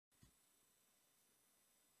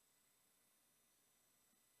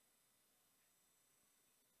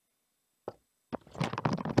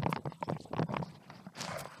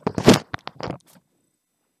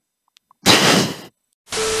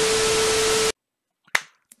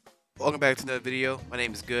Welcome back to another video. My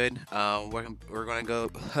name is Good. We're gonna go.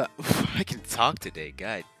 I can talk today.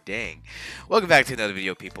 God dang. Welcome back to another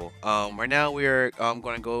video, people. Right now we are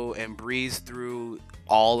gonna go and breeze through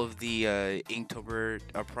all of the Inktober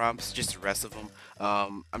prompts, just the rest of them.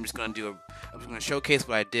 I'm just gonna I'm just gonna showcase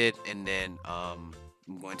what I did, and then I'm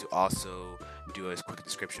going to also do a quick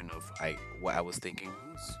description of what I was thinking.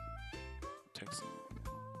 Who's texting?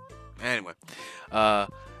 Anyway, uh,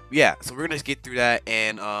 yeah. So we're gonna get through that,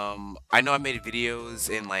 and I know I made videos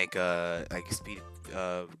and like speed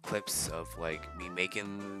clips of like me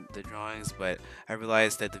making the drawings, but I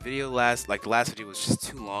realized that the last video was just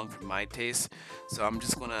too long for my taste. So I'm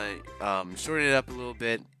just gonna shorten it up a little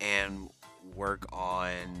bit and work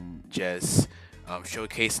on just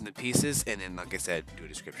showcasing the pieces, and then like I said, do a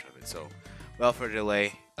description of it. So without further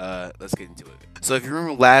delay, let's get into it. So if you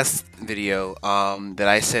remember last video, that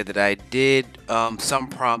I said that I did some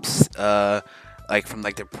prompts, like from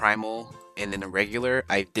like the primal and then the regular.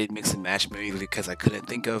 I did mix and match maybe because I couldn't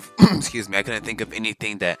think of, excuse me, I couldn't think of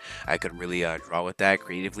anything that I could really draw with that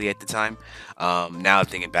creatively at the time. Now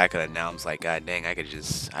thinking back on it now, I'm just like, God dang, I could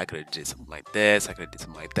have did something like this, I could have did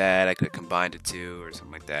something like that, I could have combined the two or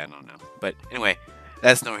something like that. I don't know, but anyway.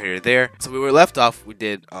 That's no here or there. So we were left off. We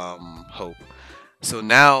did hope. So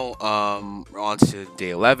now we're on to day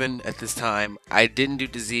 11 at this time. I didn't do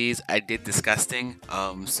disease. I did disgusting.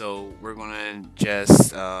 So we're gonna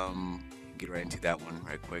just get right into that one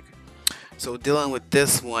right quick. So dealing with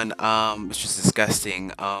this one, it's just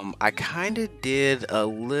disgusting. I kind of did a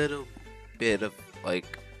little bit of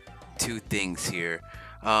like two things here.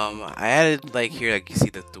 I added like here, like you see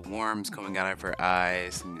the worms coming out of her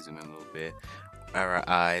eyes. Let me zoom in a little bit. Her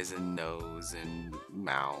eyes and nose and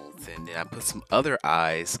mouth, and then I put some other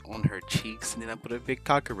eyes on her cheeks, and then I put a big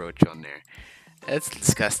cockroach on there. That's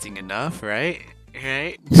disgusting enough, right?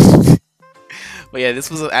 Right? But yeah,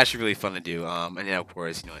 this was actually really fun to do. And then of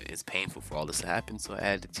course, it's painful for all this to happen, so I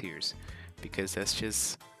added the tears because that's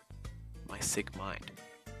just my sick mind.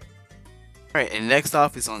 Alright, and next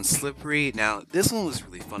off is on Slippery. Now, this one was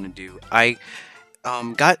really fun to do. I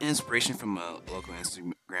got inspiration from a local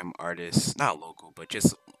Instagram artist, not local, but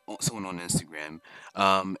just someone on Instagram.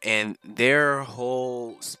 And their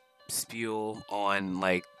whole spiel on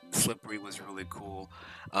like Slippery was really cool.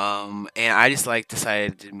 And I just like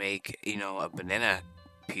decided to make, a banana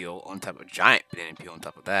peel on top of a giant banana peel on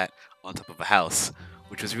top of that, on top of a house,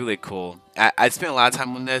 which was really cool. I spent a lot of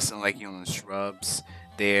time on this, and like, the shrubs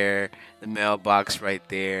there, the mailbox right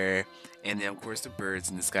there, and then of course the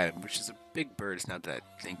birds in the sky, which is a big birds now that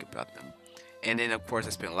I think about them. And then of course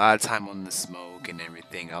I spent a lot of time on the smoke and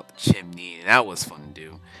everything out the chimney, and that was fun to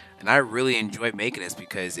do. And I really enjoyed making this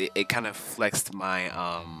because it kind of flexed my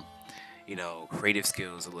creative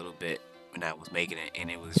skills a little bit when I was making it,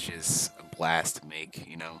 and it was just a blast to make.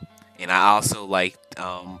 And I also liked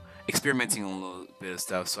experimenting on a little bit of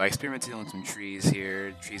stuff. So I experimented on some trees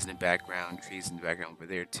here, trees in the background, trees in the background over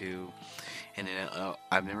there too. And then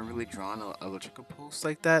I've never really drawn a electrical post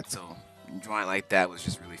like that, so drawing like that was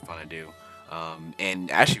just really fun to do.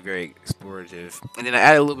 And actually very explorative. And then I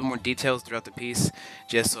added a little bit more details throughout the piece,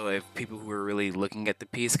 just so if people who were really looking at the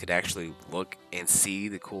piece could actually look and see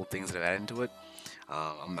the cool things that I've added into it.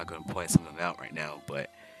 I'm not going to point some of them out right now,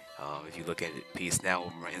 but if you look at the piece now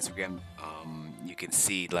over my Instagram, you can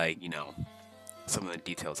see some of the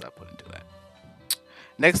details I put into that.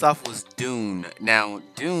 Next off was Dune. Now,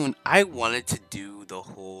 Dune, I wanted to do the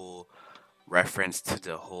whole reference to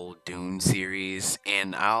the whole Dune series,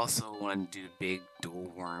 and I also wanted to do the big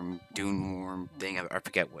Dune worm thing. I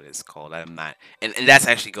forget what it's called. I'm not, and that's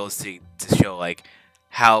actually goes to show like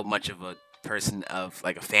how much of a person of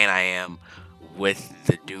like a fan I am with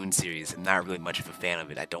the Dune series. I'm not really much of a fan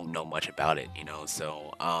of it. I don't know much about it.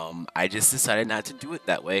 So I just decided not to do it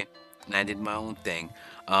that way, and I did my own thing.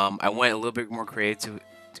 I went a little bit more creative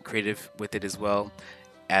with it as well.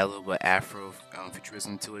 Add a little bit of Afro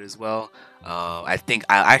futurism to it as well. I think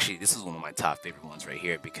this is one of my top favorite ones right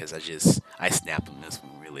here because I snapped on this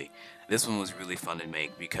one really. This one was really fun to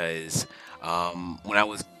make because when I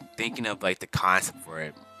was thinking of like the concept for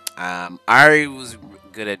it, I already was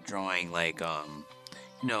good at drawing like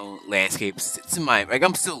landscapes.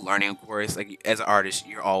 I'm still learning, of course. Like as an artist,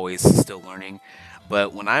 you're always still learning.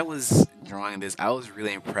 But when I was drawing this, I was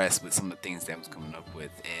really impressed with some of the things that I was coming up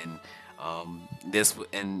with, and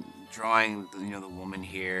and drawing the woman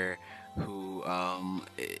here who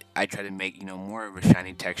I try to make more of a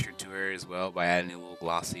shiny texture to her as well by adding a little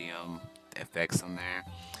glossy effects on there.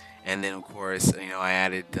 And then of course I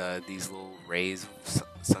added these little rays of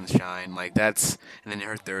sunshine, like that's, and then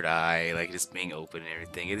her third eye like just being open and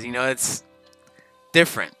everything. It's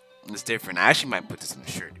different. It's different. I actually might put this on the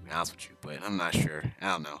shirt to be honest with you, but I'm not sure. I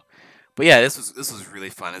don't know. But yeah, this was really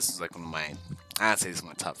fun. This was like one of my, I'd say this is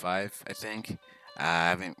my top five. I think I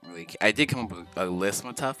haven't really. I did come up with a list of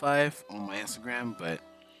my top five on my Instagram, but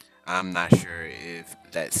I'm not sure if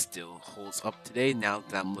that still holds up today. Now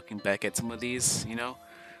that I'm looking back at some of these, you know.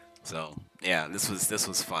 So yeah, this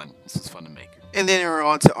was fun. This was fun to make. And then we're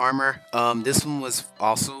on to armor. This one was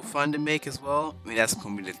also fun to make as well. I mean, that's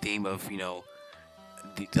going to be the theme of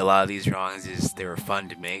a lot of these drawings is they were fun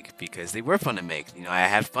to make because they were fun to make. You know, I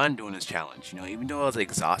had fun doing this challenge. You know, even though I was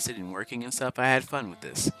exhausted and working and stuff, I had fun with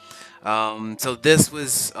this. So this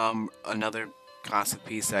was another concept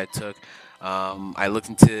piece that I took. I looked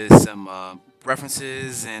into some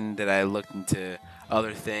references and that I looked into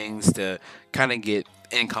other things to kind of get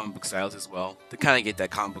in comic book styles as well to kind of get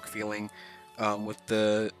that comic book feeling with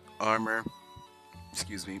the armor.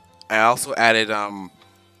 Excuse me. I also added some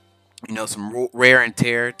rare and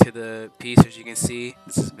tear to the piece, as you can see.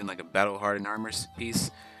 This has been like a battle hardened armor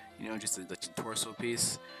piece, just a torso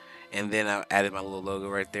piece. And then I added my little logo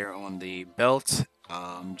right there on the belt,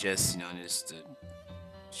 just to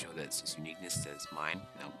show that it's uniqueness, that's mine,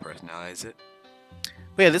 personalize it.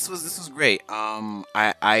 But yeah, this was great.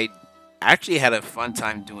 I actually had a fun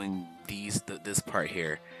time doing this part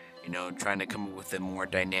here. Trying to come up with a more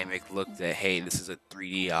dynamic look that hey, this is a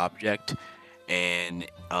 3D object, and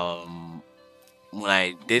when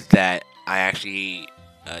I did that, I actually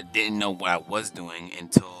didn't know what I was doing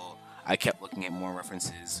until I kept looking at more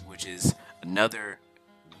references, which is another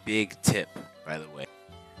big tip, by the way.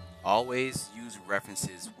 Always use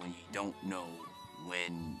references when you don't know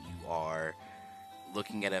when you are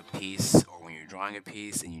looking at a piece or when you're drawing a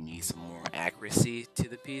piece and you need some more accuracy to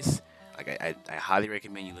the piece. Like I highly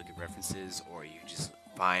recommend you look at references or you just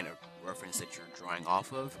find a reference that you're drawing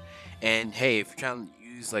off of. And hey, if you're trying to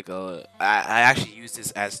use I actually use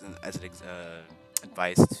this as an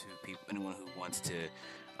advice to people, anyone who wants to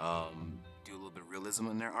do a little bit of realism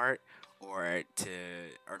in their art or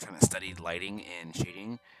trying to study lighting and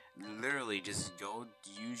shading. Literally, just go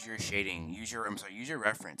use your shading. Use your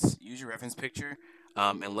reference picture,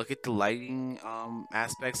 and look at the lighting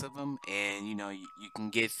aspects of them, and you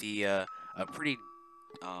can get a pretty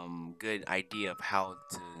good idea of how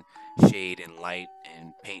to shade and light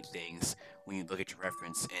and paint things when you look at your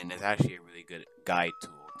reference. And it's actually a really good guide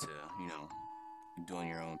tool to doing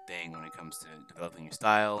your own thing when it comes to developing your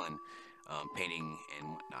style and painting and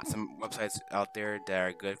whatnot. Some websites out there that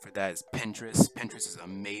are good for that is Pinterest. Pinterest is an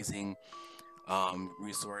amazing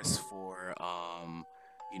resource for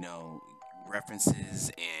you know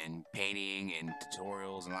references and painting and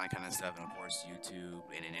tutorials and all that kind of stuff. And of course, YouTube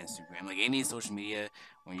and an Instagram, like any social media,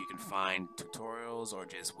 where you can find tutorials or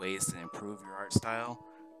just ways to improve your art style.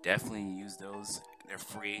 Definitely use those. They're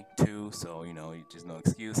free too, so just no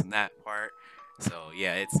excuse in that part. So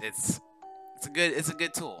yeah, it's a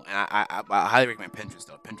good tool, and I highly recommend Pinterest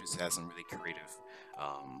though. Pinterest has some really creative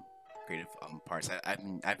parts.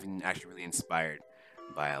 I've been actually really inspired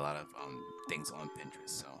by a lot of things on Pinterest,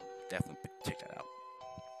 so definitely check that out.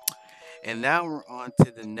 And now we're on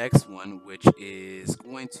to the next one, which is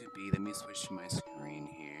going to be. Let me switch my screen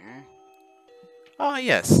here. Oh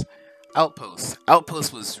yes, Outpost.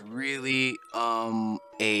 Outpost was really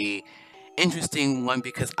a interesting one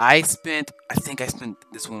because I think I spent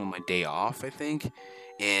this one on my day off, I think,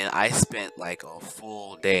 and I spent like a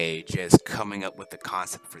full day just coming up with the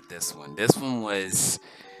concept for this one. This one was,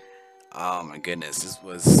 oh my goodness,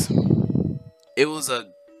 it was a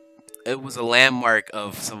it was a landmark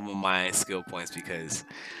of some of my skill points because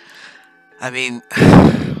I mean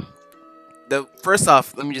the first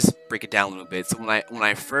off, let me just break it down a little bit. So when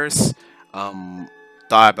I first um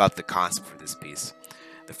thought about the concept for this piece,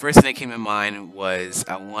 the first thing that came to mind was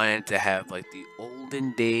I wanted to have like the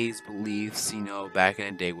olden days beliefs, back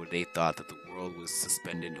in the day where they thought that the world was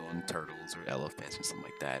suspended on turtles or elephants or something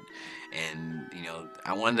like that. And,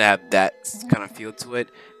 I wanted to have that kind of feel to it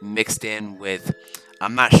mixed in with,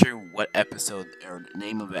 I'm not sure what episode or the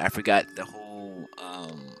name of it, I forgot the whole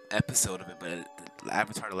episode of it, but the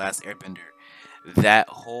Avatar The Last Airbender, that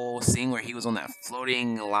whole scene where he was on that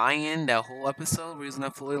floating lion, that whole episode where he was on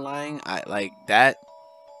that floating lion, I like that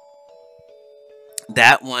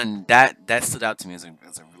one that stood out to me as a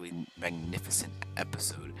really magnificent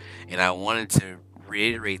episode, and I wanted to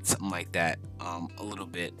reiterate something like that a little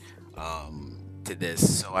bit to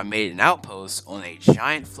this. So I made an outpost on a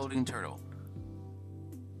giant floating turtle,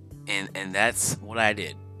 and that's what I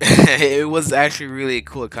did. It was actually really a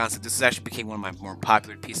cool concept. This actually became one of my more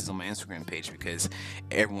popular pieces on my Instagram page because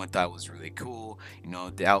everyone thought it was really cool.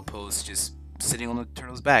 The outpost just sitting on the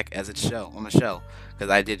turtle's back as its shell on the shell, because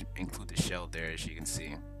I did include the shell there, as you can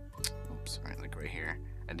see. right here.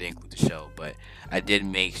 I didn't include the shell, but I did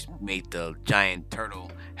make the giant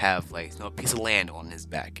turtle have like a piece of land on his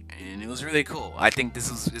back, and it was really cool. I think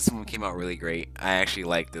this one came out really great. I actually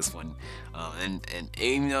like this one, and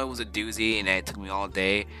even though it was a doozy and it took me all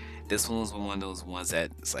day, this one was one of those ones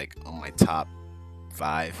that's like on my top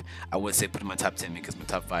five. I would say put in my top 10 because my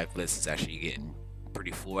top five list is actually getting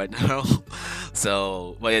pretty full right now.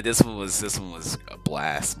 So, but yeah, this one was a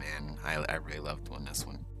blast, man. I really loved doing this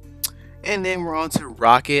one. And then we're on to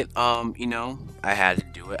Rocket. I had to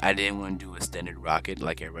do it. I didn't want to do a standard Rocket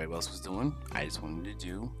like everybody else was doing. I just wanted to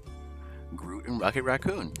do Groot and Rocket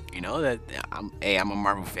Raccoon. That I'm a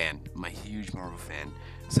Marvel fan. I'm a huge Marvel fan.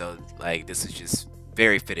 So like this is just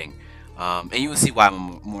very fitting. And you will see why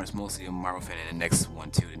I'm mostly a Marvel fan in the next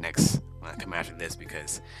one too. The next one I come after this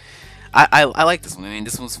because I like this one. I mean,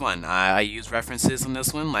 this one's fun. I use references on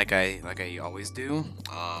this one, like I always do.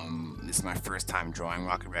 This is my first time drawing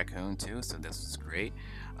Rocket Raccoon too, so this was great.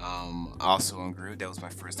 Also on Groot, that was my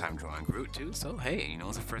first time drawing Groot too. So hey,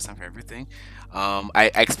 it's the first time for everything.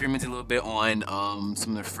 I experimented a little bit on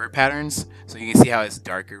some of the fur patterns, so you can see how it's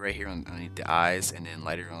darker right here underneath the eyes, and then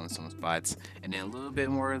lighter on some spots, and then a little bit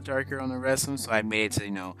more darker on the rest of them. So I made it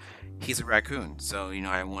to he's a raccoon. So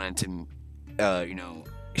I wanted to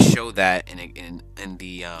show that in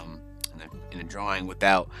the drawing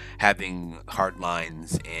without having hard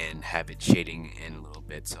lines and have it shading in a little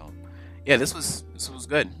bit. So yeah, this was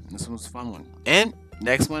good. This one was a fun one. And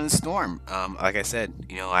next one is Storm. Like I said,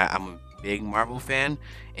 I'm a big Marvel fan,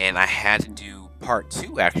 and I had to do part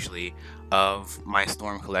two actually of my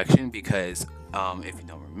Storm collection because if you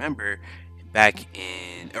don't remember, back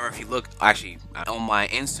in, or if you look actually on my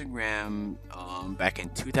Instagram, back in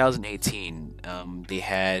 2018, they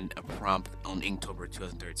had a prompt on Inktober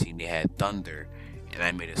 2013. They had Thunder, and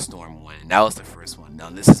I made a Storm one, and that was the first one. Now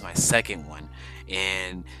this is my second one,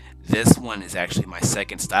 and this one is actually my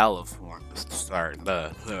second style of form. Sorry,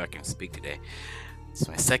 I can speak today. It's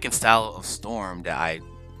my second style of Storm that I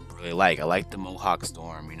really like. I like the Mohawk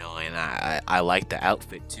Storm, and I like the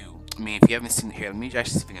outfit too. I mean, if you haven't seen it here, let me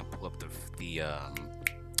actually see if I can pull up the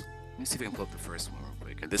let me see if I can pull up the first one real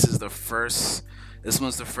quick. This is the first. This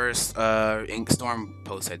was the first Ink Storm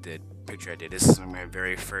post I did. Picture I did. This is my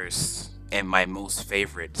very first and my most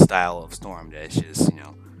favorite style of Storm. That's just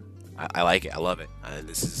I like it. I love it.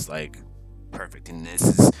 This is like perfect. And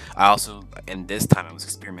I also, and this time I was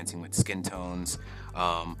experimenting with skin tones.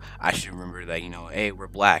 I should remember that, hey, we're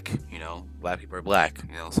black, black people are black,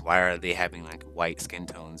 so why are they having like white skin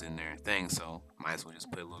tones in their thing? So might as well just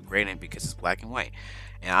put a little gray in it because it's black and white.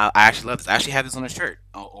 And I actually love this. I actually have this on a shirt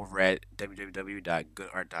over at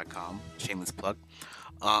www.goodart.com. Shameless plug.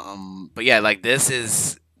 But yeah, like this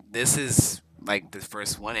is like the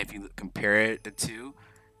first one. If you compare the two,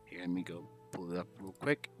 here, let me go pull it up real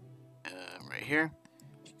quick. Right here,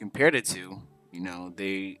 if you compare the two,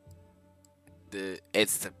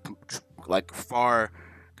 it's the like far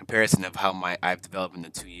comparison of how I've developed in the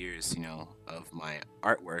 2 years, of my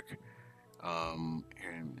artwork. Here,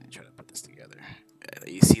 let me try to put this together.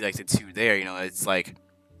 You see, like the two there, it's like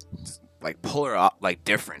polar like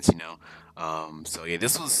difference, So yeah,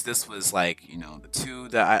 this was like the two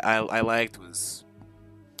that I liked was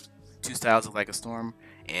two styles of like a Storm,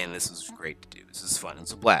 and this was great to do. This is fun.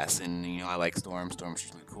 It's a blast, and I like Storm. Storm's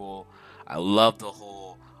really cool. I love the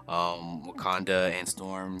whole Wakanda and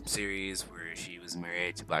Storm series where she was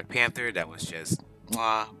married to Black Panther. That was just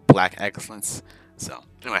black excellence. So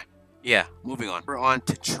anyway, yeah, moving on. We're on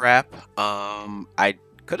to Trap. I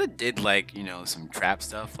could have did like some trap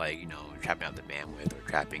stuff, like trapping out the bandwidth or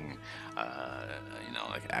trapping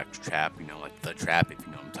like actual trap, like the trap, if you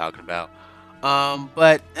know what I'm talking about.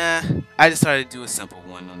 But I decided to do a simple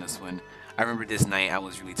one on this one. I remember this night I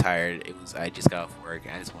was really tired. I just got off work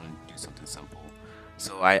and I just wanted to do something simple.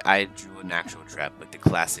 So I drew an actual trap, like the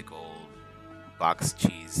classic old box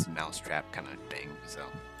cheese mouse trap kind of thing. So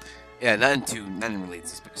yeah, nothing really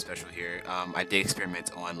special here. I did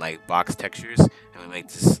experiment on like box textures and we make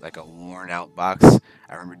this like a worn out box.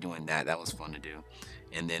 I remember doing that. That was fun to do.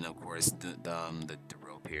 And then of course the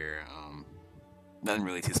rope here. Nothing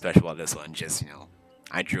really too special about this one, just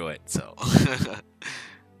I drew it. So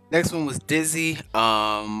next one was Dizzy.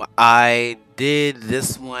 I did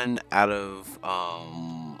this one out of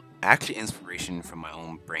actually inspiration from my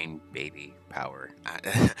own brain baby power.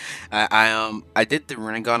 I did the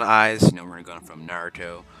Rinnegan eyes, Rinnegan from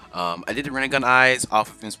Naruto. I did the Rinnegan eyes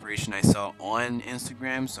off of inspiration I saw on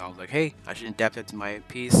Instagram, so I was like, hey, I should adapt that to my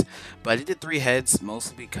piece. But I did the three heads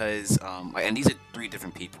mostly because and these are three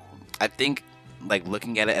different people. I think like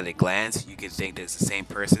looking at it at a glance, you can think that it's the same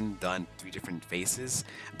person done three different faces,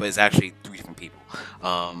 but it's actually three different people.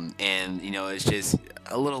 And you know, it's just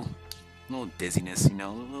a little dizziness, you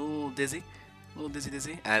know, a little dizzy, a little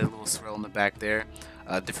dizzy. Add a little swirl in the back there.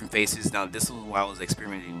 Different faces. Now this was while I was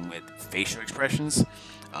experimenting with facial expressions.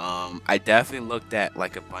 I definitely looked at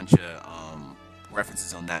like a bunch of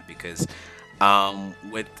references on that because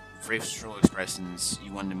with facial expressions,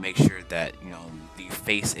 you want to make sure that you know the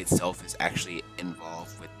face itself is actually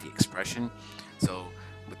involved with the expression. So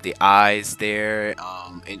with the eyes there,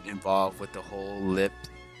 it involved with the whole lip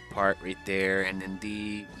part right there, and then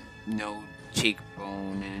the you know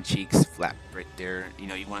cheekbone and the cheeks flap right there. You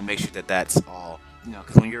know you want to make sure that that's all you know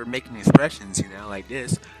because when you're making expressions, you know like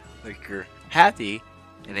this, like you're happy,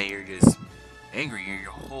 and then you're just angry,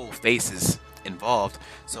 your whole face is involved.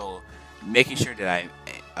 So making sure that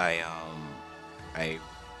I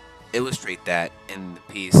illustrate that in the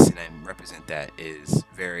piece and I represent that is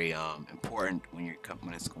very important when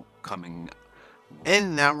when it's coming.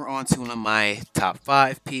 And now we're on to one of my top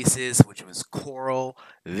five pieces, which was Coral.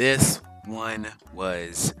 This one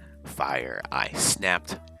was fire. I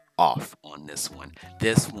snapped off on this one.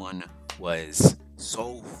 This one was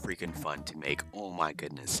so freaking fun to make. Oh my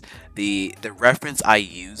goodness. The reference I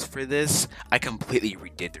used for this, I completely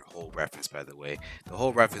redid the whole reference by the way. The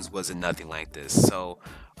whole reference wasn't nothing like this. So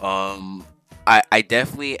um I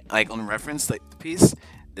definitely like on the reference like the piece,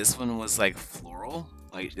 this one was like floral.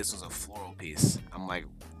 Like this was a floral piece. I'm like,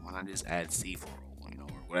 why not just add sea floral, you know,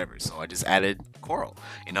 or whatever. So I just added coral,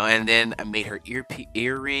 you know, and then I made her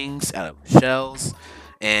earrings out of shells,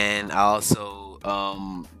 and I also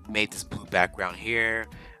made this blue background here.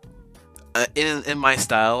 In my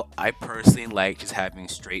style, I personally like just having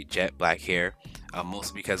straight jet black hair,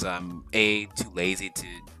 mostly because I'm too lazy to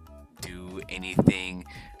do anything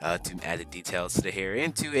to add the details to the hair,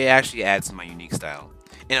 and two, it actually adds to my unique style.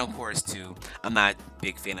 And of course, too, I'm not a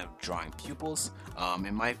big fan of drawing pupils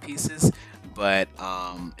in my pieces, but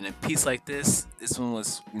in a piece like this one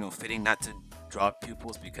was fitting not to draw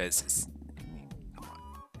pupils because it's. I mean, come on,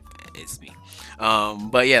 it's me.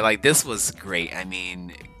 But yeah, like this was great. I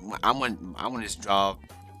mean, I want to just draw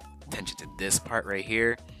attention to this part right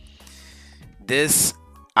here. This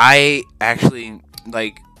I actually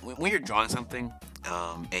like when you're drawing something,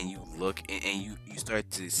 and you look and you start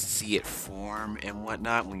to see it form and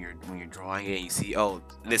whatnot when you're drawing it. And you see, oh,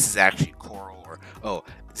 this is actually coral, or oh,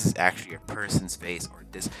 this is actually a person's face, or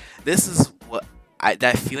this is what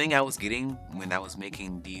that feeling I was getting when I was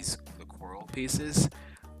making the coral pieces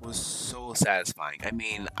was so satisfying. I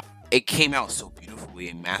mean, it came out so beautifully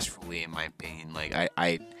and masterfully, in my opinion. Like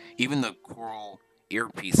I even the coral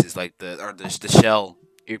earpieces, like the shell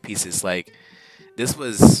earpieces, like this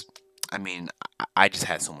was. I mean, I just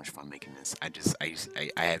had so much fun making this. I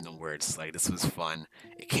have no words. Like this was fun.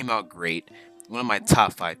 It came out great. One of my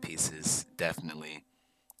top five pieces, definitely.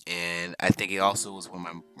 And I think it also was one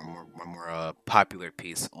of my more popular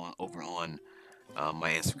piece on over on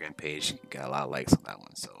my Instagram page. Got a lot of likes on that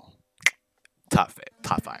one. So top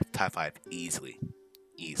five, easily,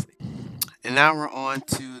 easily. And now we're on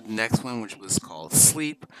to the next one, which was called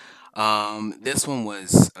Sleep. This one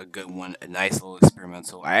was a good one, a nice little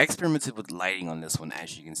experimental. I experimented with lighting on this one,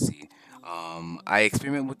 as you can see. I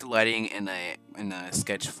experimented with the lighting in a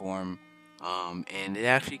sketch form, and it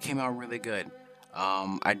actually came out really good.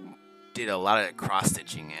 I did a lot of cross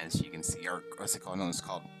stitching, as you can see, or what's it called? No, it's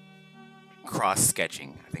called cross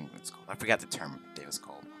sketching. I think it's called. I forgot the term it was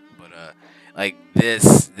called, but like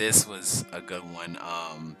this was a good one.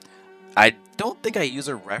 I don't think I use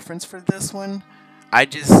a reference for this one. I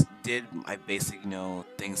just did my basic,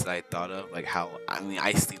 things that I thought of, like how I mean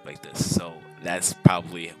I sleep like this, so that's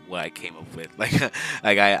probably what I came up with. Like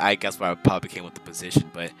I guess what I probably came with the position,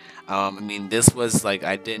 but I mean this was like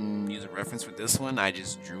I didn't use a reference for this one. I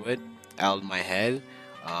just drew it out of my head,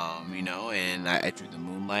 and I drew the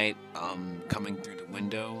moonlight coming through the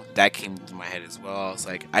window. That came to my head as well. I was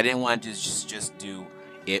like, I didn't want to just do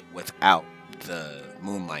it without the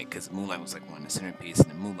moonlight, because moonlight was like one of the centerpiece, and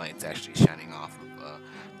the moonlight's actually shining off of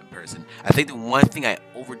the person. I think the one thing I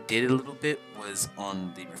overdid a little bit was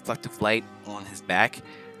on the reflective light on his back.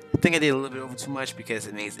 I think I did a little bit over too much because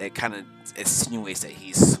it kind of insinuates that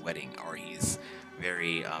he's sweating or he's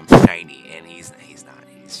very shiny, and he's not.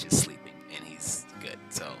 He's just sleeping and he's good.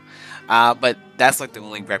 So, but that's like the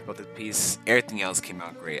only gripe about the piece. Everything else came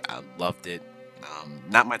out great. I loved it.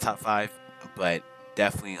 Not my top five, but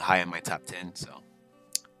definitely high in my top 10. So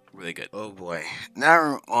really good. Oh boy. Now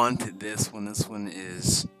we're on to this one. This one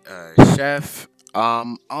is Chef.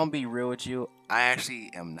 I'll be real with you. I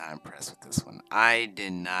actually am not impressed with this one. I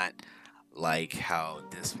did not like how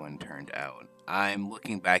this one turned out. I'm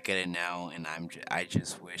looking back at it now, and I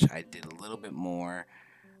just wish I did a little bit more.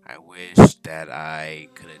 I wish that I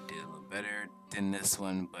could have did a little better than this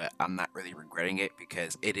one, but I'm not really regretting it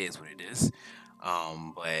because it is what it is.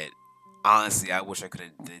 But honestly, I wish I could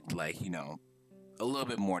have did like a little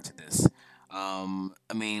bit more to this.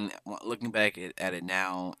 I mean, looking back at it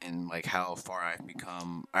now and like how far I've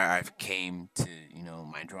become, I've came to,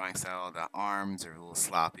 my drawing style. The arms are a little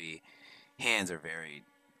sloppy, hands are very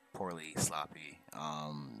poorly sloppy.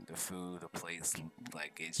 The food, the place,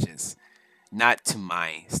 like it's just not to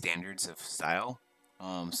my standards of style.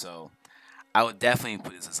 So I would definitely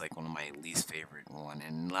put this as like one of my least favorite one.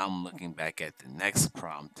 And now I'm looking back at the next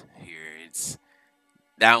prompt here.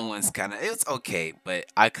 That one's kind of it's okay, but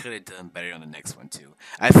I could have done better on the next one too.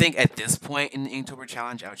 I think at this point in the Inktober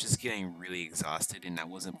challenge, I was just getting really exhausted, and I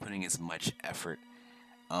wasn't putting as much effort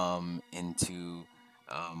into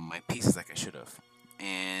my pieces like I should have.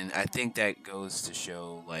 And I think that goes to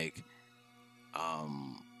show like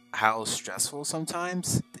how stressful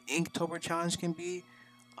sometimes the Inktober challenge can be,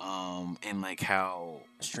 and like how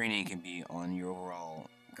straining it can be on your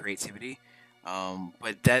overall creativity.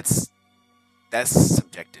 But that's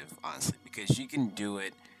subjective, honestly, because you can do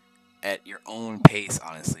it at your own pace,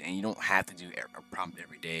 honestly, and you don't have to do a prompt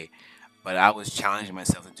every day. But I was challenging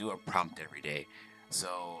myself to do a prompt every day,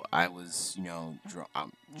 so I was,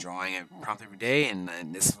 drawing a prompt every day, and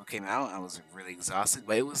this one came out. I was really exhausted,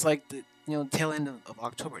 but it was like the tail end of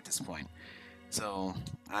October at this point. So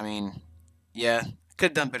I mean, yeah,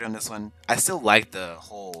 could have done better on this one. I still like the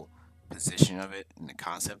whole position of it and the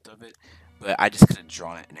concept of it, but I just could have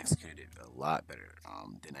drawn it and executed it a lot better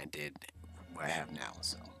than I did what I have now.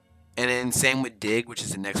 So, and then same with Dig, which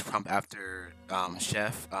is the next prompt after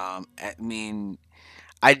Chef. I mean,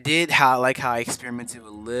 I did how I experimented a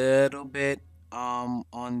little bit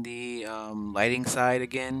on the lighting side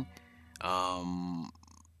again. Um,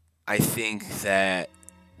 I think that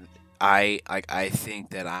I think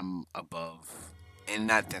that I'm above, and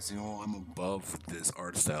not that I'm above this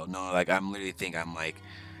art style. No, like I'm literally think I'm like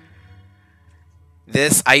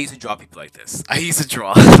this. I used to draw people like this. I used to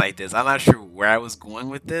draw like this. I'm not sure where I was going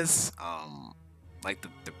with this. Like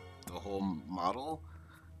the whole model,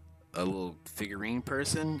 a little figurine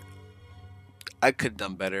person. I could have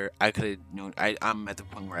done better. I could have, I'm at the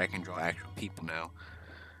point where I can draw actual people now.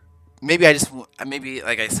 Maybe I just, maybe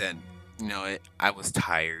like I said, I was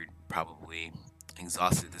tired, probably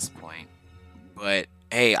exhausted at this point. But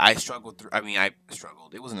hey, I struggled through. I mean, I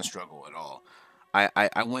struggled. It wasn't a struggle at all.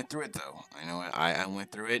 I went through it though. I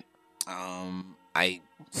went through it. I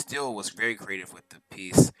still was very creative with the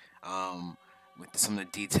piece. With some of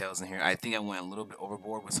the details in here. I think I went a little bit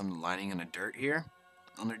overboard with some of the lining and the dirt here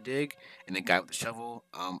on their dig, and the guy with the shovel.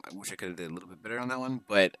 I wish I could have did a little bit better on that one,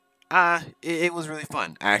 but it was really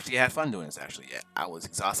fun. I actually had fun doing this. Actually, yeah, I was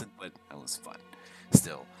exhausted, but it was fun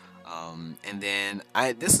still. And then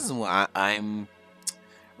this is what I'm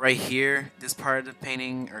right here. This part of the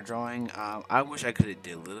painting or drawing. I wish I could have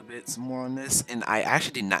did a little bit some more on this, and I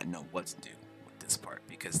actually did not know what to do with this part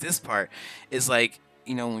because this part is like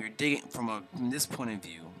when you're digging from this point of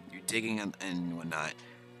view, you're digging and whatnot.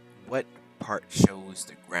 What part shows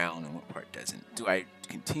the ground and what part doesn't? Do I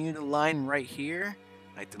continue the line right here?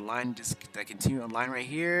 Like the line just I continue a line right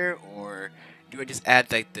here, or do I just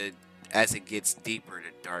add like the as it gets deeper,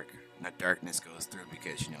 the darkness goes through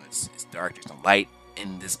because it's dark. There's no light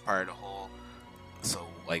in this part of the hole. So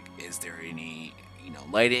like, is there any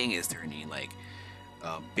lighting? Is there any like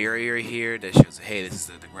barrier here that shows hey this is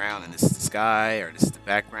the ground and this is the sky or this is the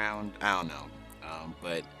background? I don't know.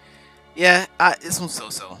 But yeah, this one's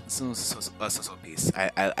so-so. This one's so-so piece.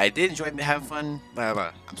 I did enjoy having fun.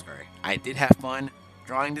 I'm sorry. I did have fun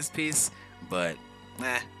drawing this piece, but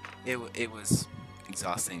nah, it was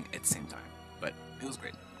exhausting at the same time. But it was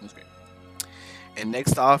great. It was great. And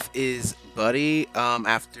next off is Buddy.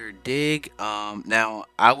 After Dig. Now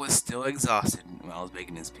I was still exhausted when I was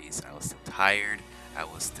making this piece. I was still tired. I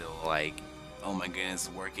was still like, oh my goodness,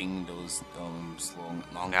 working those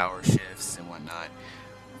long hour shifts and whatnot.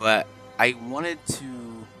 But I wanted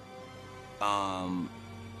to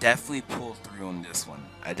definitely pull through on this one.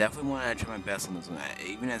 I definitely wanted to try my best on this one,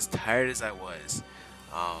 even as tired as I was.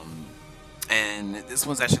 Um, and this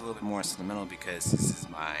one's actually a little bit more sentimental because this is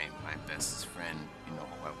my bestest friend in the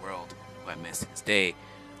whole wide world, who I miss to this day.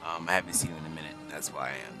 I haven't seen him in a minute. That's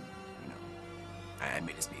why I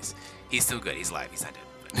made this piece. He's still good. He's alive. He's not dead.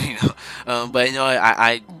 But,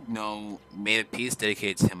 I made a piece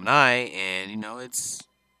dedicated to him and I, and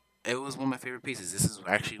it was one of my favorite pieces. This is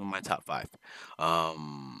actually one of my top five.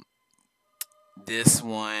 This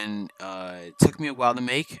one took me a while to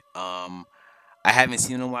make. I haven't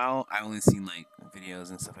seen him in a while. I only seen like videos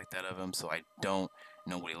and stuff like that of him, so I don't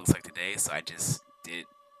know what he looks like today. So I just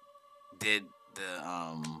did the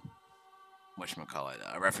whatchamacallit,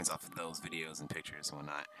 a reference off of those videos and pictures and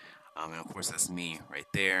whatnot. And of course that's me right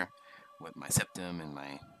there with my septum and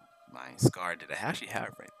my scar that I actually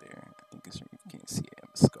have right there. I think it's, you can't see it. I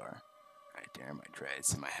have a scar right there, my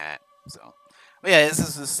dreads and my hat. So, but yeah, this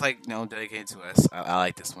is just like dedicated to us. I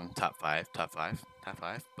like this one. Top five, top five, top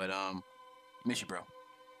five. But miss you, bro.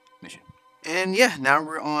 Miss you. And yeah, now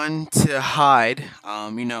we're on to hide.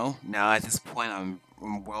 Now at this point I'm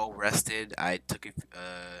well rested. I took it.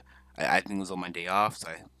 I think it was on my day off, so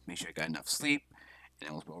I made sure I got enough sleep, and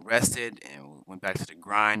I was well rested, and went back to the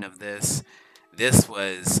grind of this. This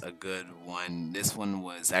was a good one. This one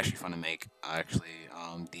was actually fun to make. Actually,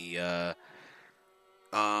 the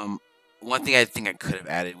um, one thing I think I could have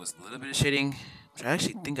added was a little bit of shading, which I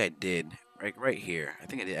actually think I did. Right here. I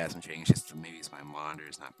think I did add some shading. It's just maybe it's my monitor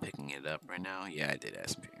is not picking it up right now. Yeah, I did add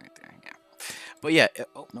some shading right there. Yeah, but yeah.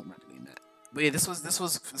 Oh no, I'm not deleting that. But yeah, this was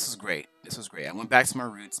great. This was great. I went back to my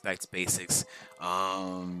roots, back to basics.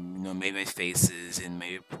 Made my faces and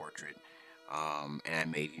made a portrait. And I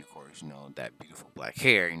made, of course, that beautiful black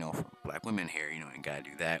hair, for black women hair, and gotta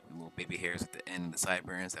do that with little baby hairs at the end of the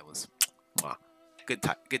sideburns. That was, wow, good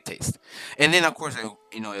taste. And then, of course, it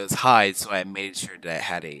was hide, so I made sure that I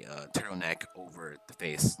had a turtleneck over the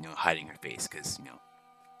face, hiding her face, because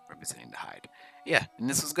representing the hide. Yeah, and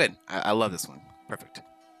this was good. I love this one. Perfect.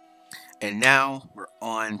 And now we're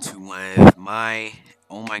on to one of my.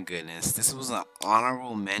 Oh my goodness, this was an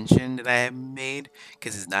honorable mention that I have made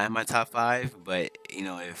because it's not in my top five. But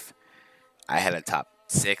if I had a top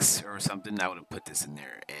six or something, I would have put this in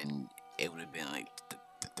there, and it would have been like the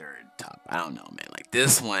third top. I don't know, man. Like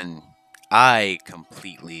this one, I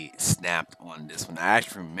completely snapped on this one. I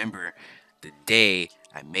actually remember the day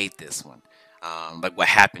I made this one, like what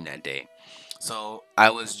happened that day. So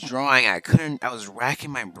I was drawing. I couldn't. I was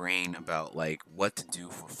racking my brain about like what to do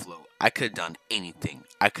for float. I could have done anything.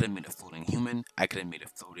 I could have made a floating human. I could have made a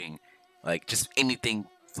floating, like just anything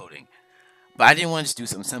floating. But I didn't want to just do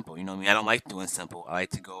something simple. You know what I mean? I don't like doing simple. I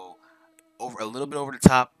like to go over a little bit over the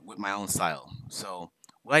top with my own style. So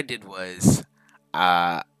what I did was,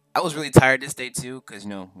 I was really tired this day too, cause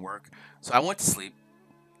work. So I went to sleep,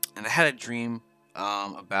 and I had a dream,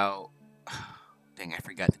 about. Dang, I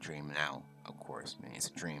forgot the dream now. Of course, man, it's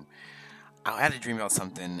a dream. I had a dream about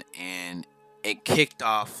something, and it kicked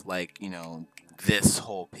off like this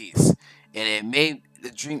whole piece, and it made the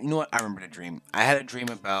dream. You know what? I remember the dream. I had a dream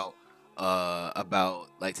about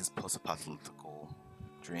like this post-apocalyptical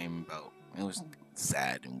dream about. It was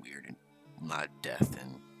sad and weird and a lot of death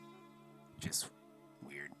and just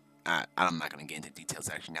weird. I'm not gonna get into details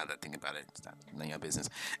actually. Now that I think about it, it's not none of your business.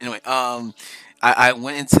 Anyway, I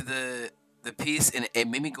went into the piece, and it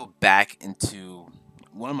made me go back into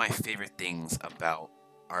one of my favorite things about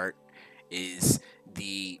art is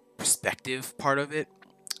the perspective part of it.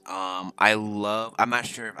 I love. I'm not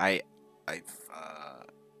sure if I've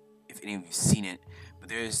if any of you've seen it, but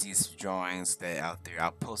there's these drawings that out there.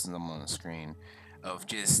 I'll post them on the screen of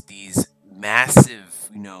just these massive,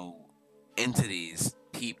 entities,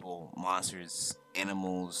 people, monsters,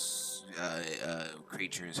 animals,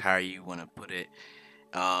 creatures, however you want to put it,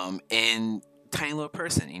 and tiny little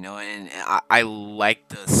person, and I like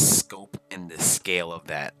the scope and the scale of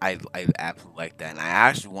that. I absolutely like that, and I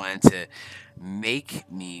actually wanted to make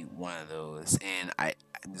me one of those, and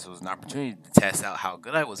this was an opportunity to test out how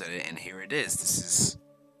good I was at it, and here it is. This is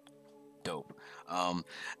dope.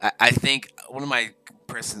 I think one of my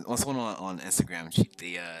person, someone on Instagram,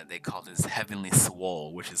 they called this Heavenly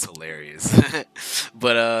Swole, which is hilarious.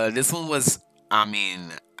 But this one was, I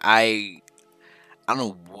mean, I don't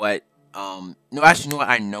know what. No, actually, you know what?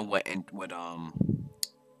 I know what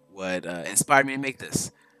inspired me to make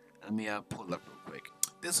this. Let me pull it up real quick.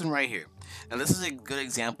 This one right here. Now, this is a good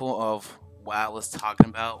example of what I was talking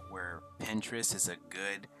about, where Pinterest is a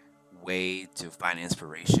good way to find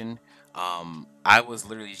inspiration. I was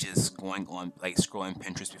literally just going on, like scrolling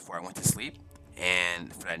Pinterest before I went to sleep,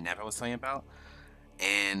 and for that nap I was telling you about,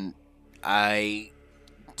 and I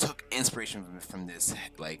took inspiration from this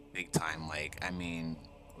like big time. Like, I mean,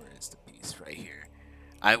 where is the piece right here?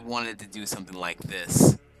 I wanted to do something like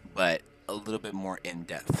this, but a little bit more in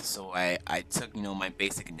depth. So I took my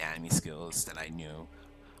basic anatomy skills that I knew,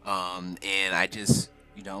 and I just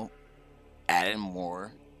added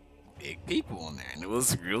more big people in there, and it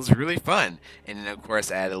was really fun. And then of course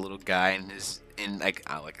I had a little guy in his in like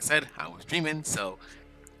I said, I was dreaming, so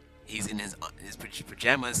he's in his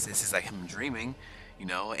pajamas. This is like him dreaming,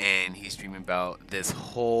 and he's dreaming about this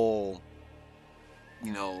whole,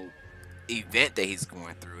 you know, event that he's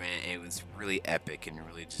going through, and it was really epic and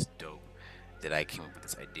really just dope that I came up with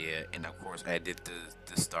this idea. And of course, I did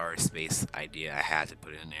the star space idea. I had to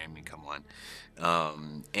put it in there. I mean, come on.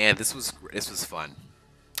 And this was fun.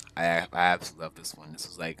 I absolutely love this one. This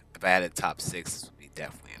was like if I had a top six, this would be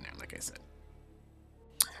definitely in there. Like I said.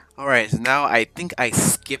 All right, so now I think I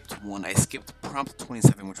skipped one. I skipped prompt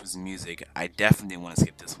 27, which was music. I definitely didn't want to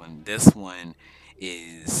skip this one. This one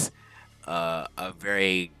is a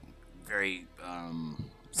very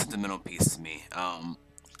sentimental piece to me.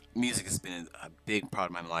 Music has been a big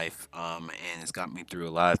part of my life, and it's got me through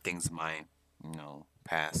a lot of things in my,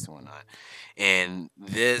 past and whatnot. And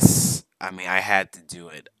this, I mean, I had to do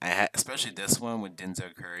it. I had, especially this one with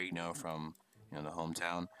Denzel Curry, from, the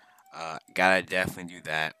hometown. Gotta definitely do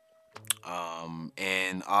that.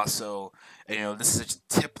 And also, this is just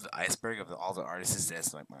a tip of the iceberg of all the artists.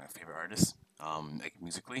 That's like my favorite artists, like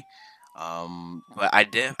musically. But I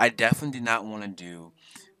definitely did not want to do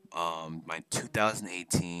my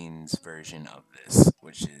 2018's version of this,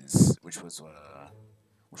 which was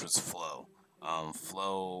Flow.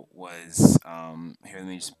 Flow was here. Let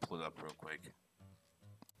me just pull it up real quick.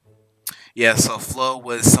 Yeah, so Flow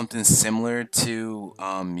was something similar to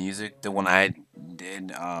music. The one I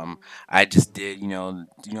did, I just did,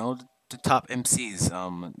 the top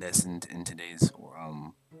MCs that's in today's, or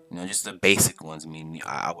just the basic ones. I mean,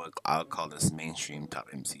 I would call this mainstream top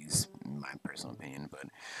MCs in my personal opinion.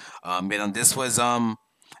 This was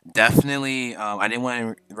definitely I didn't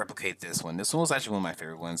want to replicate this one. This one was actually one of my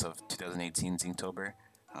favorite ones of 2018's Inktober.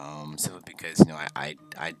 Simply because I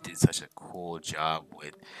did such a cool job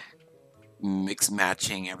with mix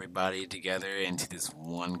matching everybody together into this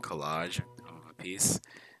one collage of a piece.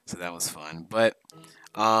 So that was fun. But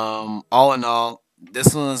all in all,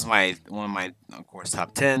 this one is my one of my of course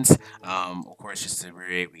top tens. Of course, just to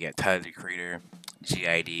reiterate, we got Tyler the Creator,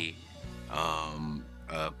 GID,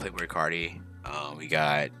 Playboy Cardi. We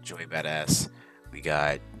got Joey Badass. We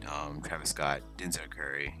got Travis Scott, Denzel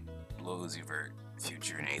Curry, Lil Uzi Vert,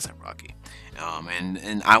 Future, and ASAP Rocky.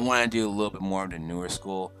 And I want to do a little bit more of the newer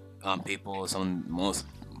school people, some most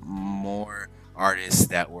more artists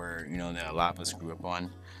that were that a lot of us grew up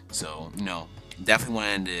on. So definitely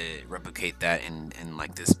wanted to replicate that in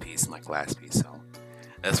like this piece and like last piece. So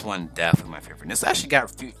that's one definitely my favorite. And this actually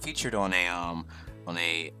got featured on a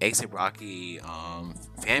ASAP Rocky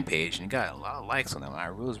fan page and it got a lot of likes on that one.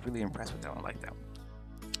 I was really impressed with that one. I like that one.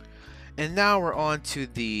 And now we're on to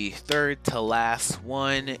the third to last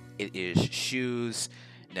one. It is shoes.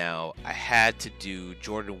 Now, I had to do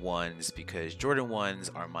Jordan 1s because Jordan 1s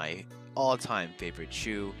are my all time favorite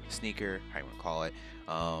shoe, sneaker, how you want to call it.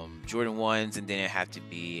 Jordan 1s, and then it had to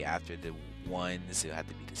be after the 1s, it had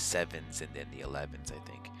to be the 7s and then the 11s, I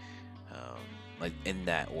think. Um, like in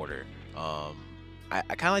that order. I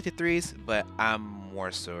kind of like the 3s, but I'm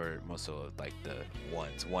more so of like the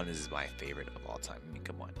 1s. 1 is my favorite of all time. I mean,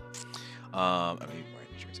 come on. I mean, wearing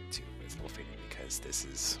the jersey too, but it's a little fading because this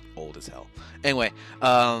is old as hell. Anyway,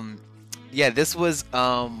 yeah, this was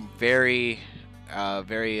very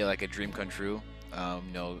like a dream come true.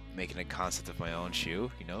 Making a concept of my own shoe.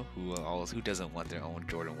 Who doesn't want their own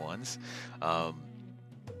Jordan ones?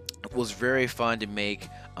 It was very fun to make.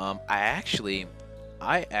 I actually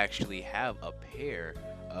have a pair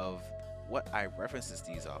of what I references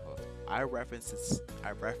these off of. I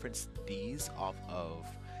referenced these off of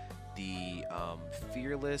the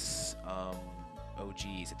Fearless OGs.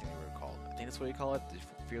 I think they were called. I think that's what you call it. The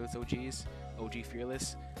Fearless OGs, OG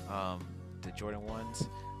Fearless, the Jordan ones,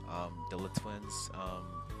 the Le Twins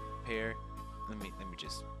pair. Let me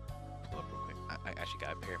just pull up real quick. I actually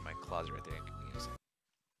got a pair in my closet right there. Give me a second.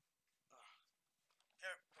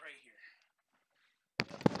 Right here.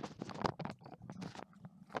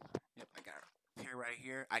 Yep, I got a pair right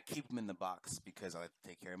here. I keep them in the box because I like to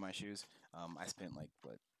take care of my shoes. I spent like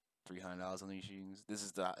what $300 on these shoes. This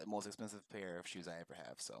is the most expensive pair of shoes I ever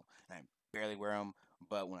have. So and I barely wear them,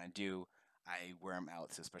 but when I do, I wear them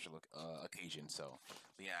out to a special occasion. So,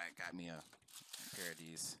 but yeah, I got me a pair of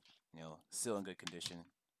these. Still in good condition.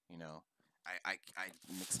 You know, I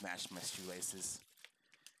mix match my shoelaces.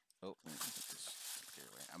 Oh, let me put this here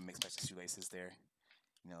away. I mix match the shoelaces there.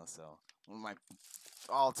 So one of my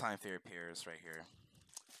all-time favorite pairs right here.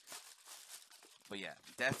 But yeah,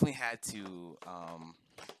 definitely had to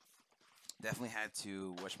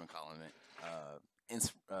whatchamacallit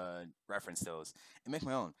it, reference those and make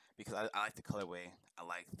my own because I like the colorway. I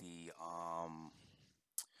like the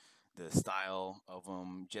style of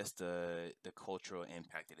them, just the cultural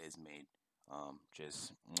impact it has made.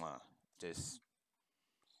 Just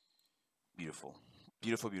beautiful,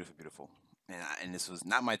 beautiful, beautiful, beautiful. and this was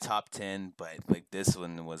not my top 10, but like this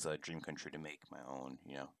one was a dream come true to make my own,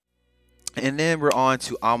 you know. And then we're on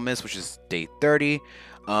to Ominous, which is day 30.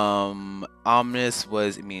 Ominous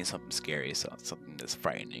was, it means something scary, so something that's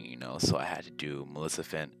frightening, you know. So I had to do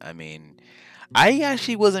Maleficent. I mean, I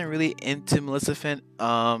actually wasn't really into Maleficent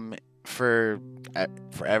for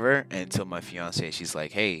forever until my fiance, she's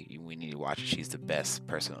like, "Hey, we need to watch it. She's the best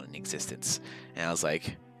person in existence." And I was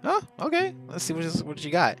like, "Oh, okay. Let's see what she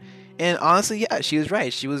got." And honestly, yeah, she was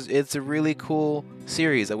right. She was. It's a really cool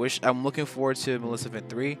series. I'm looking forward to Maleficent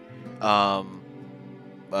 3. Um,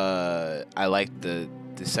 I liked the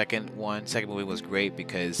second one. Second movie was great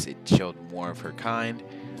because it showed more of her kind.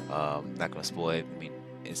 Not gonna spoil it. I mean,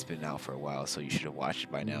 it's been out for a while, so you should have watched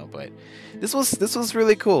it by now. But this was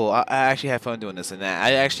really cool. I actually had fun doing this, and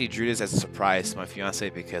I actually drew this as a surprise to my fiance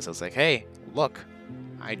because I was like, "Hey, look,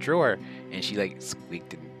 I drew her," and she like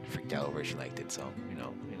squeaked and freaked out over it. She liked it, so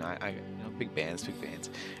big bands, big bands.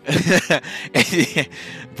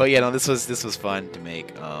 But yeah, no, this was fun to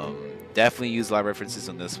make. Definitely use a lot of references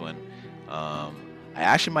on this one. I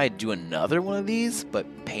actually might do another one of these, but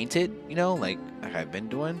paint it, like I've been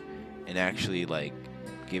doing, and actually like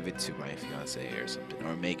give it to my fiance or something,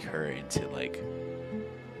 or make her into like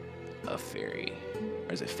a fairy,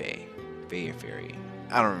 or is it fae? Fae or fairy?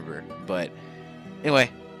 I don't remember. But anyway,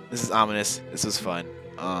 this is Ominous. This was fun.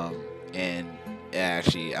 And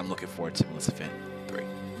actually, I'm looking forward to Maleficent 3.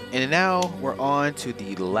 And now we're on to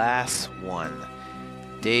the last one,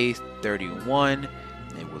 day 31.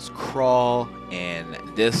 It was Crawl, and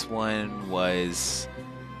this one was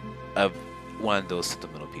one of those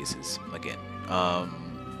sentimental pieces. Again,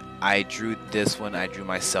 I drew this one. I drew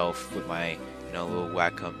myself with my little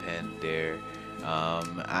Wacom pen there.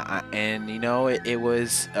 It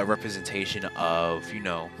was a representation of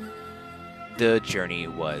the journey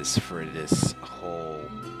was for this whole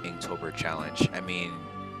Inktober challenge. I mean,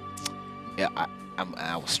 yeah,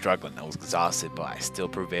 I was struggling. I was exhausted, but I still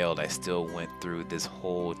prevailed. I still went through this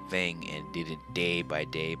whole thing and did it day by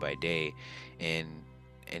day by day, and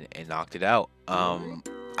knocked it out.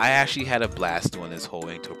 I actually had a blast doing this whole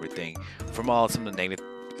Inktober thing. From some of the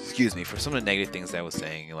negative things that I was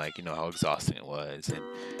saying, like how exhausting it was and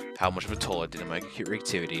how much of a toll it did on my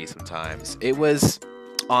creativity. Sometimes it was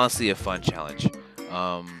honestly a fun challenge.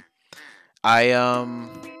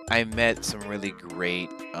 I met some really great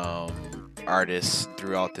artists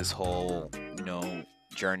throughout this whole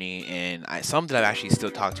journey, and some that I've actually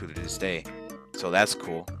still talked to this day, so that's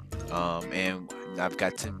cool. And I've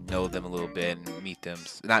got to know them a little bit and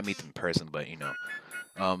not meet them in person, but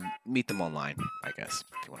meet them online, I guess,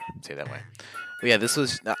 if you want to say it that way. But yeah, this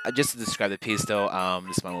was just to describe the piece though.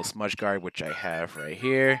 This is my little smudge guard, which I have right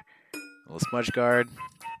here. A little smudge guard.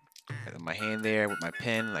 Got my hand there with my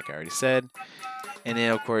pen, like I already said. And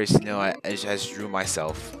then, of course, I just drew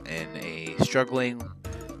myself in a struggling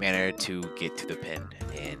manner to get to the pen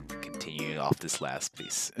and continue off this last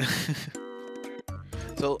piece.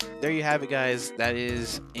 So there you have it, guys. That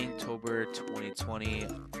is Inktober 2020.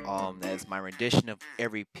 That is my rendition of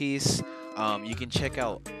every piece. You can check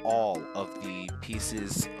out all of the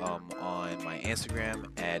pieces on my Instagram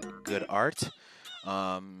at Good Art.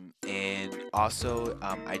 And also,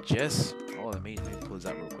 let me pull this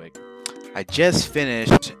out real quick. I just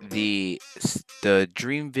finished the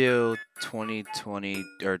Dreamville 2020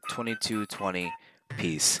 or 2220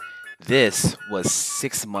 piece. This was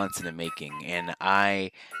 6 months in the making, and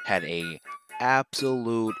I had a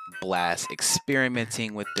absolute blast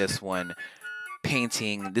experimenting with this one,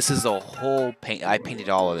 painting. This is a whole paint. I painted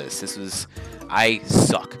all of this. I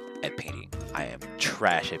suck at painting. I am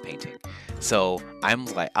trash at painting. So I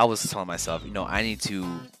was telling myself, I need to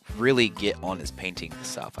really get on this painting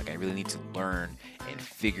stuff. Like I really need to learn and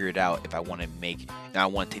figure it out if I want to I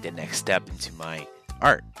want to take the next step into my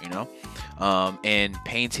art, and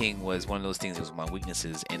painting was one of those things that was my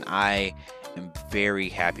weaknesses, and I am very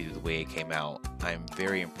happy with the way it came out. I'm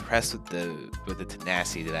very impressed with the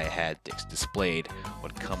tenacity that I had displayed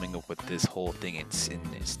when coming up with this whole thing and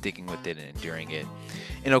sticking with it and enduring it.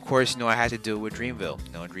 And of course, I had to do it with Dreamville.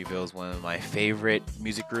 Dreamville is one of my favorite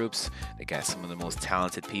music groups. They got some of the most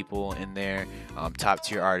talented people in there, top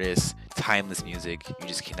tier artists, timeless music. You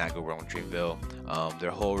just cannot go wrong with Dreamville. Their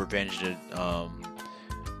whole Revenge of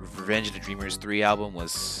the Dreamers 3 album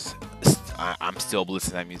was, I'm still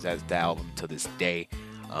listening to that album to this day,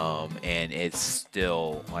 and it's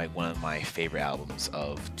still like one of my favorite albums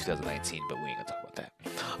of 2019, but we ain't gonna talk about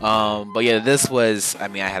that. But yeah, this was, I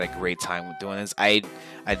had a great time with doing this. I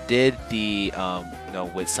did the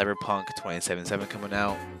with Cyberpunk 2077 coming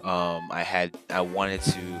out, I wanted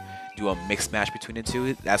to do a mix match between the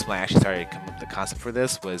two. That's when I actually started coming up with the concept for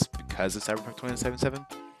this, was because of Cyberpunk 2077.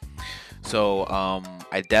 So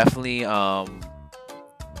I definitely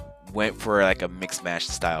went for like a mixed match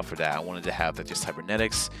style for that. I wanted to have like just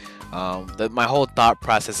cybernetics. My whole thought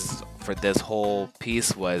process for this whole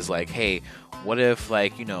piece was like, hey, what if,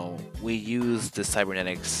 like, we use the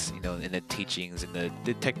cybernetics, in the teachings and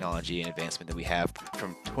the technology and advancement that we have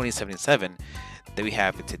from 2077 that we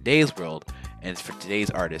have in today's world, and for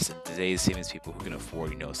today's artists and today's famous people who can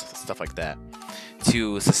afford, stuff like that,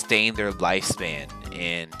 to sustain their lifespan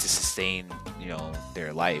and to sustain,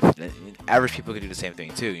 their life. Average people can do the same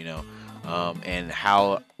thing too, and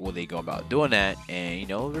how will they go about doing that? And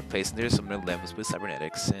replacing some of their limbs with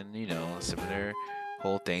cybernetics, and some of their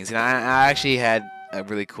whole things. And I actually had a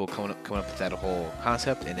really cool coming up with that whole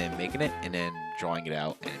concept, and then making it, and then drawing it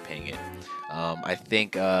out and painting it. I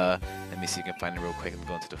think let me see if I can find it real quick. I'm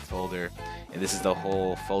going to the folder, and this is the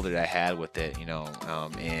whole folder that I had with it,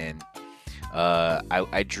 and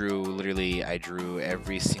I drew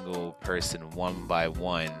every single person one by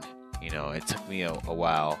one. It took me a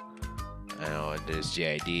while. There's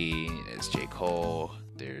JID, there's J. Cole,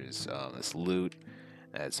 there's this Loot,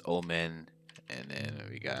 that's Omen, and then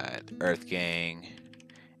we got Earth Gang,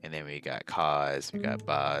 and then we got Cause, we got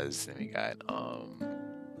Boz, and we got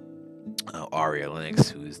Aria Linux,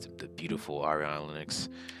 who's the beautiful Ariana Linux.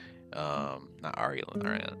 Not Ari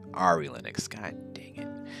Linux. God dang it.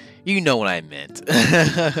 You know what I meant.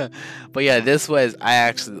 But yeah, I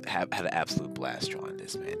actually had an absolute blast drawing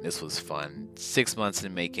this, man. This was fun. 6 months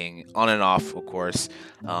in the making, on and off, of course.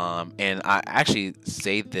 And I actually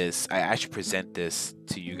present this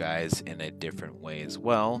to you guys in a different way as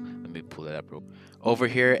well. Let me pull it up real quick. Over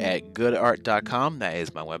here at goodart.com, that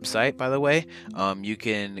is my website, by the way. You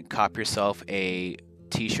can cop yourself a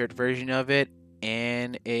t-shirt version of it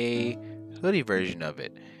and a hoodie version of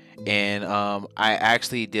it. And I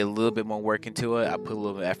actually did a little bit more work into it. I put a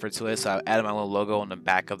little bit of effort to it, so I added my little logo on the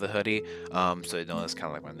back of the hoodie, so it's kind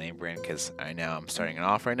of like my name brand, because I'm starting it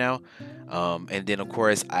off right now. And then of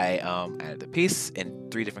course I added the piece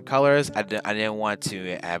in 3 different colors. I didn't want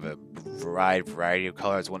to have a variety of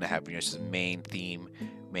colors. I want to have just main theme,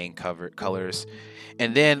 main cover colors.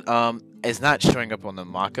 And then it's not showing up on the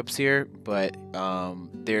mock-ups here, but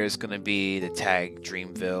there's gonna be the tag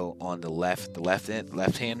Dreamville on the left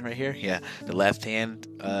hand right here. Yeah, the left hand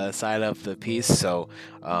side of the piece. So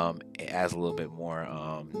it adds a little bit more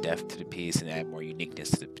depth to the piece and add more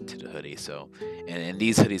uniqueness to the hoodie. So and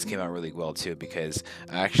these hoodies came out really well too, because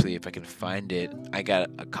actually, if I can find it, I got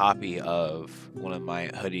a copy of one of my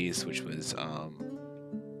hoodies, which was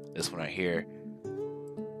this one right here.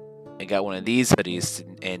 I got one of these hoodies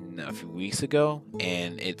in a few weeks ago,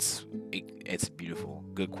 and it's beautiful,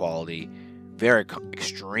 good quality,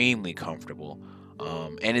 extremely comfortable,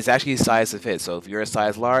 and it's actually size to fit. So if you're a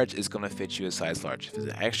size large, it's gonna fit you a size large. If it's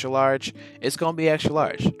an extra large, it's gonna be extra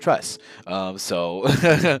large. Trust. So,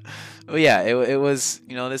 but yeah, it was.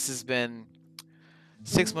 This has been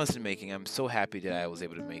 6 months in making. I'm so happy that I was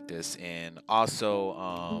able to make this. And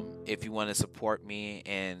also, if you want to support me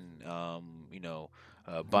and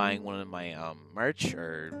buying one of my merch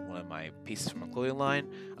or one of my pieces from my clothing line,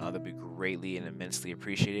 that'd be greatly and immensely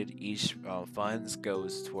appreciated. Each funds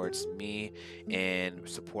goes towards me and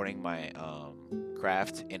supporting my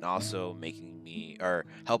craft, and also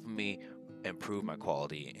helping me improve my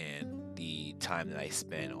quality and the time that I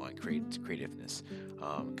spend on creativeness,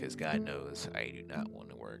 because God knows I do not want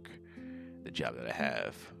to work the job that I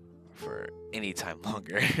have for any time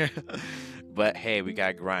longer. But hey, we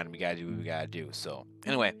gotta grind, we gotta do what we gotta do. So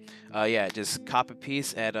anyway, yeah, just cop a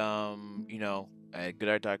piece at at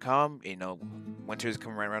goodart.com. Winter's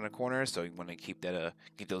coming right around the corner, so you want to keep get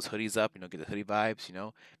those hoodies up, get the hoodie vibes.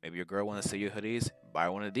 Maybe your girl want to steal your hoodies, buy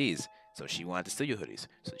one of these. So she wanted to steal your hoodies,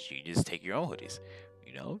 so she just take your own hoodies.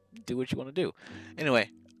 Do what you want to do. Anyway,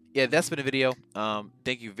 yeah, that's been a video.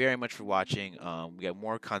 Thank you very much for watching. We got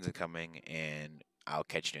more content coming, and I'll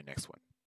catch you in the next one.